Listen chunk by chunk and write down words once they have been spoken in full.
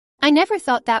I never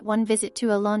thought that one visit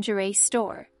to a lingerie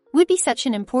store would be such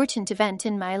an important event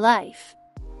in my life.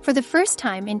 For the first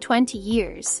time in 20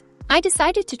 years, I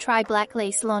decided to try black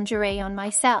lace lingerie on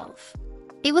myself.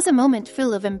 It was a moment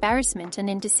full of embarrassment and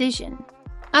indecision.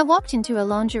 I walked into a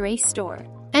lingerie store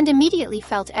and immediately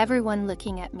felt everyone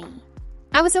looking at me.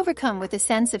 I was overcome with a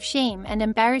sense of shame and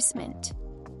embarrassment.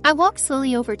 I walked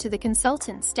slowly over to the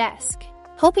consultant's desk,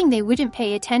 hoping they wouldn't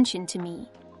pay attention to me.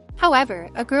 However,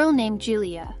 a girl named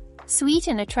Julia, sweet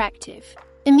and attractive,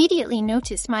 immediately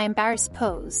noticed my embarrassed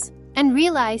pose and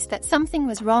realized that something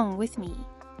was wrong with me.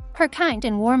 Her kind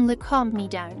and warm look calmed me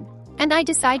down, and I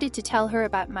decided to tell her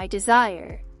about my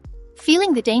desire.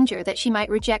 Feeling the danger that she might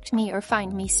reject me or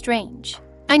find me strange,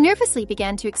 I nervously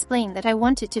began to explain that I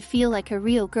wanted to feel like a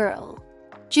real girl.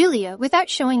 Julia, without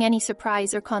showing any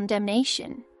surprise or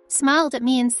condemnation, smiled at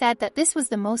me and said that this was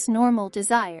the most normal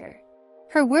desire.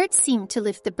 Her words seemed to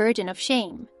lift the burden of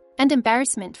shame and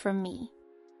embarrassment from me.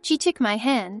 She took my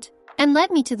hand and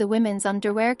led me to the women's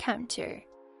underwear counter.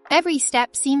 Every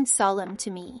step seemed solemn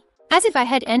to me, as if I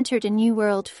had entered a new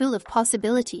world full of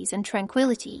possibilities and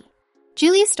tranquility.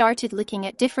 Julia started looking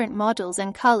at different models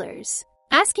and colors,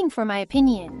 asking for my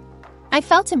opinion. I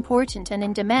felt important and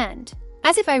in demand,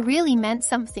 as if I really meant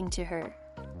something to her.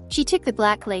 She took the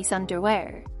black lace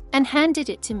underwear and handed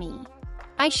it to me.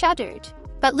 I shuddered,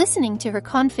 but listening to her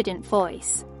confident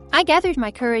voice, I gathered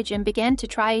my courage and began to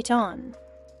try it on.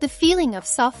 The feeling of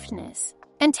softness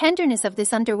and tenderness of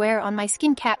this underwear on my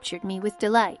skin captured me with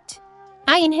delight.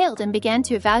 I inhaled and began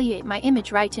to evaluate my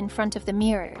image right in front of the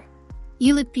mirror.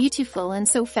 "You look beautiful and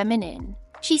so feminine,"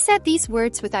 she said these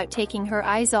words without taking her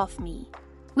eyes off me.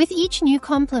 With each new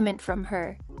compliment from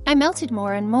her, I melted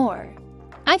more and more.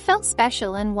 I felt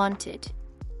special and wanted.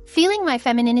 Feeling my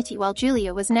femininity while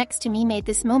Julia was next to me made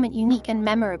this moment unique and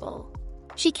memorable.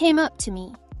 She came up to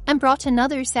me and brought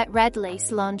another set red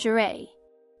lace lingerie.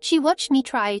 She watched me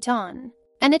try it on,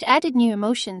 and it added new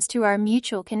emotions to our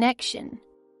mutual connection.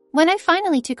 When I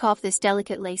finally took off this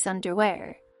delicate lace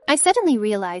underwear, I suddenly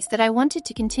realized that I wanted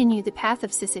to continue the path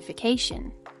of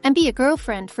sissification and be a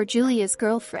girlfriend for Julia's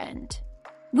girlfriend.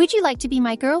 "Would you like to be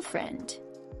my girlfriend?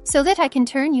 So that I can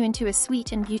turn you into a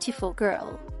sweet and beautiful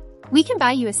girl. We can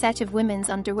buy you a set of women's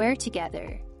underwear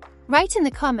together. Write in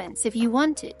the comments if you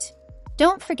want it.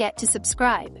 Don't forget to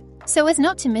subscribe, so as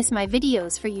not to miss my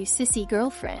videos for you sissy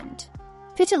girlfriend.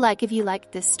 Put a like if you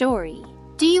liked this story.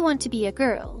 Do you want to be a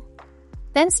girl?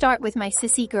 Then start with my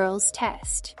sissy girls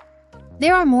test.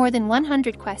 There are more than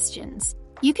 100 questions.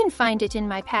 You can find it in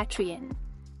my Patreon.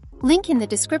 Link in the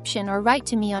description or write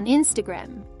to me on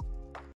Instagram.